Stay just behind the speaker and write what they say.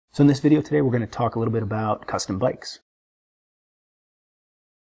So in this video today, we're going to talk a little bit about custom bikes.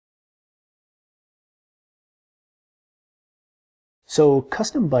 So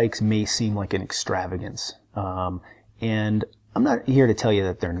custom bikes may seem like an extravagance, and I'm not here to tell you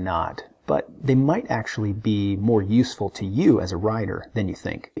that they're not, but they might actually be more useful to you as a rider than you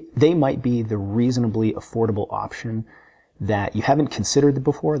think. They might be the reasonably affordable option that you haven't considered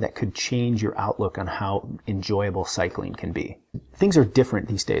before that could change your outlook on how enjoyable cycling can be. Things are different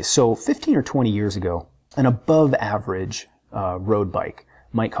these days. So 15 or 20 years ago, an above average road bike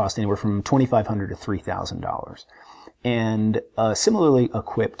might cost anywhere from $2,500 to $3,000. And a similarly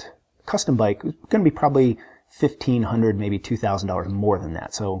equipped custom bike is going to be probably $1,500, maybe $2,000 more than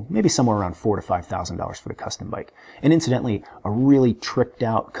that. So maybe somewhere around $4,000 to $5,000 for the custom bike. And incidentally, a really tricked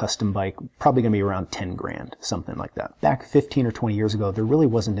out custom bike, probably going to be around 10 grand, something like that. Back 15 or 20 years ago, there really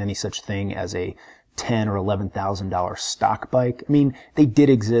wasn't any such thing as a $10,000 or $11,000 stock bike. I mean, they did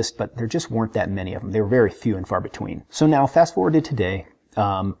exist, but there just weren't that many of them. They were very few and far between. So now fast forward to today,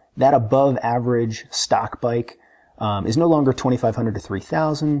 that above average stock bike is no longer $2,500 to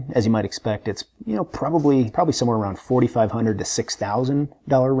 $3,000, as you might expect. It's probably somewhere around $4,500 to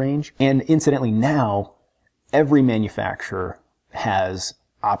 $6,000 range. And incidentally, now every manufacturer has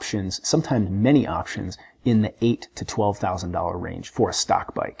options, sometimes many options, in the $8,000 to $12,000 range for a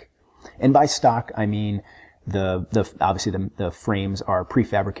stock bike. And by stock, I mean obviously the frames are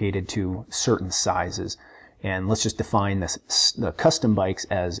prefabricated to certain sizes. And let's just define the custom bikes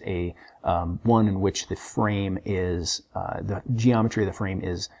as a one in which the frame is, the geometry of the frame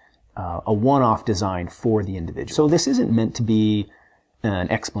is a one-off design for the individual. So this isn't meant to be an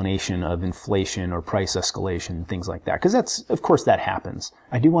explanation of inflation or price escalation, things like that, because of course that happens.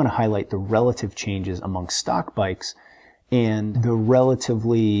 I do want to highlight the relative changes among stock bikes and the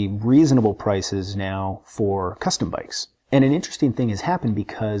relatively reasonable prices now for custom bikes. And an interesting thing has happened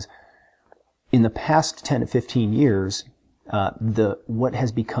because in the past 10 to 15 years, what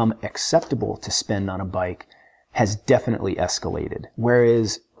has become acceptable to spend on a bike has definitely escalated.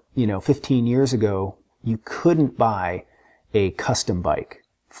 Whereas, 15 years ago, you couldn't buy a custom bike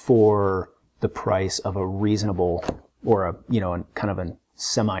for the price of a reasonable or a kind of a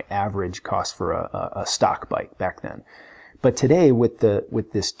semi-average cost for a stock bike back then. But today, with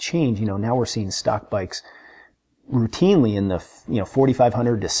this change, now we're seeing stock bikes routinely in the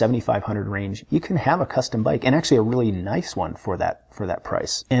 $4,500 to $7,500 range. You can have a custom bike, and actually a really nice one for that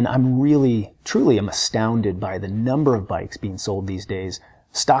price. And I'm truly astounded by the number of bikes being sold these days,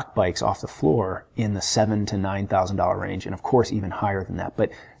 stock bikes off the floor, in the $7,000 to $9,000 range, and of course even higher than that.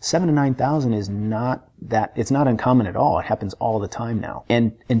 But $7,000 to $9,000 is not that, it's not uncommon at all. It happens all the time now.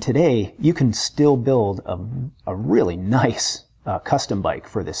 And today you can still build a really nice custom bike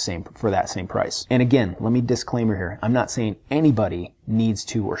for that same price. And again, let me disclaimer here. I'm not saying anybody needs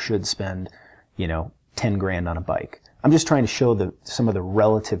to or should spend, 10 grand on a bike. I'm just trying to show some of the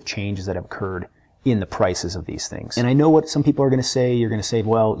relative changes that have occurred in the prices of these things. And I know what some people are going to say. You're going to say,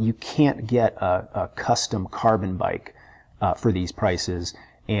 well, you can't get a custom carbon bike for these prices.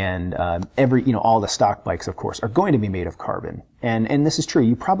 And all the stock bikes, of course, are going to be made of carbon. And this is true.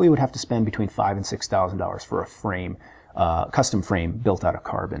 You probably would have to spend between $5,000 and $6,000 for a frame, custom frame built out of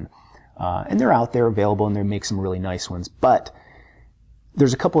carbon. And they're out there available, and they make some really nice ones. But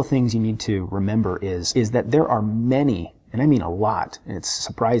there's a couple of things you need to remember is that there are many, and I mean a lot, and it's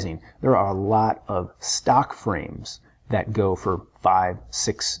surprising, there are a lot of stock frames that go for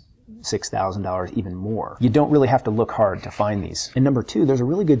 $5,000, $6,000, even more. You don't really have to look hard to find these. And number two, there's a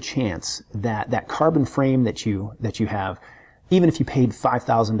really good chance that that carbon frame that you have, even if you paid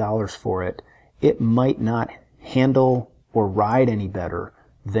 $5,000 for it, it might not handle or ride any better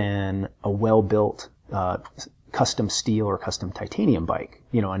than a well-built custom steel or custom titanium bike,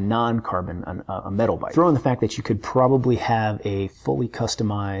 a non-carbon, a metal bike. Throw in the fact that you could probably have a fully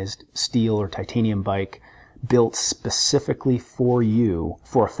customized steel or titanium bike built specifically for you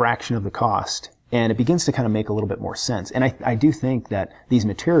for a fraction of the cost, and it begins to kind of make a little bit more sense. And I do think that these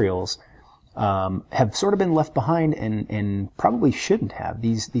materials have sort of been left behind and probably shouldn't have.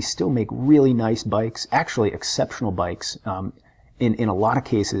 These still make really nice bikes, actually exceptional bikes in a lot of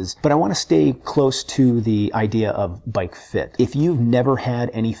cases. But I want to stay close to the idea of bike fit. If you've never had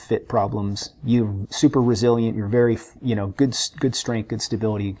any fit problems, you're super resilient, you're very, good strength, good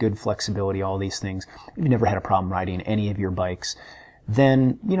stability, good flexibility, all these things. You've never had a problem riding any of your bikes,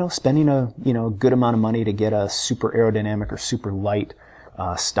 then, spending a, good amount of money to get a super aerodynamic or super light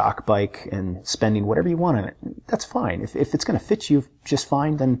stock bike and spending whatever you want on it, that's fine. If it's going to fit you just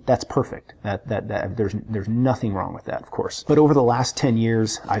fine, then that's perfect. There's nothing wrong with that, of course. But over the last 10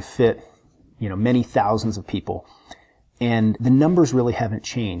 years, I've fit, many thousands of people, And the numbers really haven't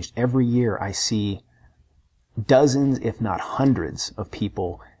changed. Every year I see dozens, if not hundreds, of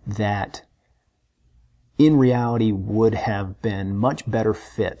people that in reality would have been much better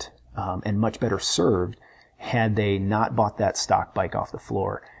fit and much better served had they not bought that stock bike off the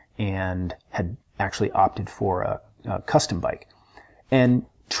floor and had actually opted for a custom bike. And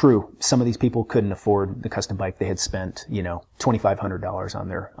true, some of these people couldn't afford the custom bike. They had spent,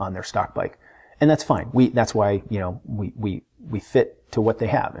 $2,500 on their stock bike. And that's fine. That's why, we fit to what they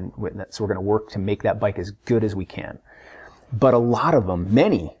have. And so we're going to work to make that bike as good as we can. But a lot of them,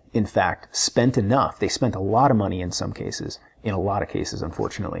 many, in fact, spent enough. They spent a lot of money in some cases, in a lot of cases,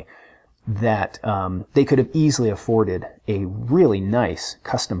 unfortunately, that they could have easily afforded a really nice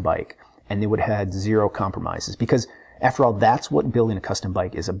custom bike, and they would have had zero compromises. Because after all, that's what building a custom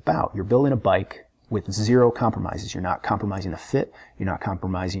bike is about. You're building a bike with zero compromises. You're not compromising the fit. You're not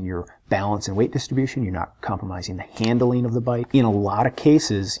compromising your balance and weight distribution. You're not compromising the handling of the bike. In a lot of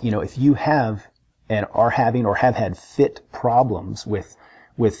cases, if you have and are having or have had fit problems with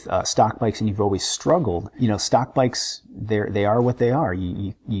stock bikes and you've always struggled, stock bikes, they are what they are.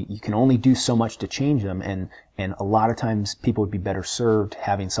 You can only do so much to change them, and a lot of times people would be better served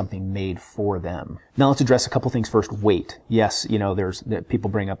having something made for them. Now let's address a couple things first. Weight. Yes, people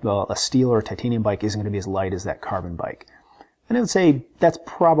bring up, a steel or a titanium bike isn't going to be as light as that carbon bike. And I would say that's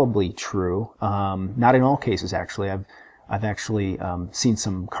probably true. Not in all cases, actually. I've actually seen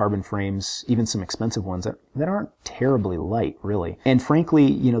some carbon frames, even some expensive ones, that aren't terribly light, really. And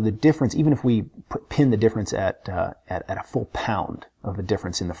frankly, the difference, even if we pin the difference at a full pound of the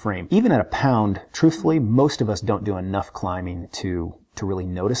difference in the frame, even at a pound, truthfully, most of us don't do enough climbing to really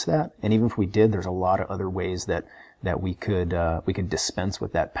notice that. And even if we did, there's a lot of other ways that we could dispense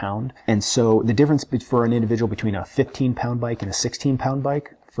with that pound. And so the difference for an individual between a 15-pound bike and a 16-pound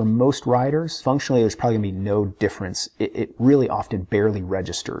bike, for most riders, functionally, there's probably going to be no difference. It really often barely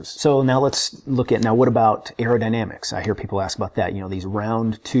registers. So now let's look at, what about aerodynamics? I hear people ask about that. These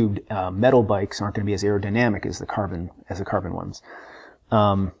round-tubed metal bikes aren't going to be as aerodynamic as the carbon ones.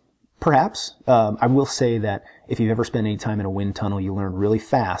 Perhaps. I will say that if you've ever spent any time in a wind tunnel, you learn really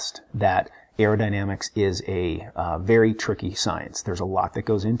fast that aerodynamics is a very tricky science. There's a lot that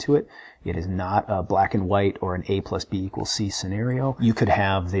goes into it. It is not a black and white or an A plus B equals C scenario. You could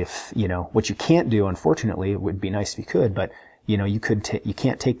have what you can't do, unfortunately, it would be nice if you could, but you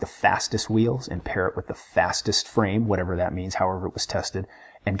can't take the fastest wheels and pair it with the fastest frame, whatever that means, however it was tested,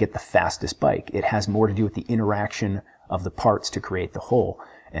 and get the fastest bike. It has more to do with the interaction of the parts to create the whole.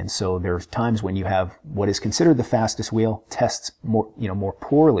 And so there's times when you have what is considered the fastest wheel tests more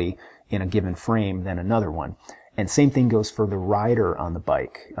poorly in a given frame than another one. And same thing goes for the rider on the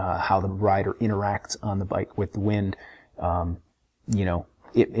bike, how the rider interacts on the bike with the wind.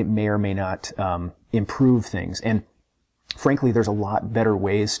 It may or may not improve things. And frankly, there's a lot better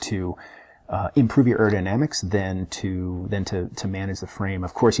ways to improve your aerodynamics than to manage the frame.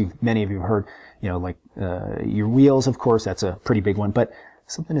 Of course, many of you have heard, your wheels, of course, that's a pretty big one, but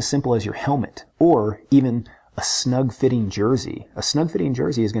something as simple as your helmet, or even a snug-fitting jersey. A snug-fitting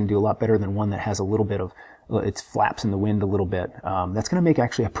jersey is going to do a lot better than one that has a little bit of, it flaps in the wind a little bit. That's going to make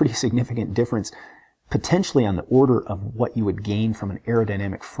actually a pretty significant difference, potentially on the order of what you would gain from an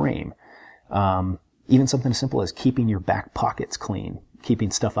aerodynamic frame. Even something as simple as keeping your back pockets clean,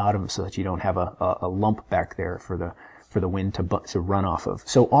 keeping stuff out of them so that you don't have a lump back there for the wind to run off of.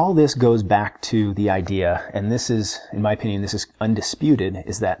 So all this goes back to the idea, and this is, in my opinion, this is undisputed,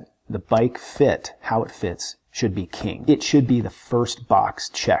 is that the bike fit, how it fits, should be king. It should be the first box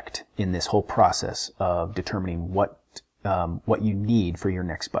checked in this whole process of determining what you need for your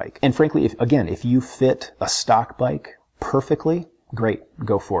next bike. And frankly, if you fit a stock bike perfectly, great,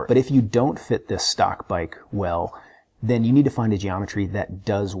 go for it. But if you don't fit this stock bike well, then you need to find a geometry that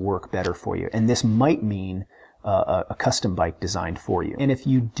does work better for you. And this might mean a custom bike designed for you. And if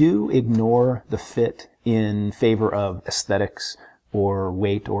you do ignore the fit in favor of aesthetics or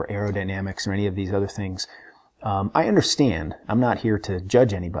weight or aerodynamics or any of these other things, I understand. I'm not here to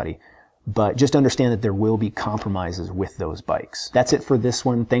judge anybody, but just understand that there will be compromises with those bikes. That's it for this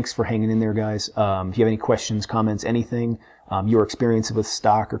one. Thanks for hanging in there, guys. If you have any questions, comments, anything, your experience with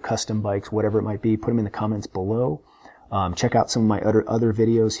stock or custom bikes, whatever it might be, put them in the comments below. Check out some of my other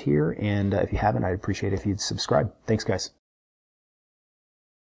videos here, and if you haven't, I'd appreciate it if you'd subscribe. Thanks, guys.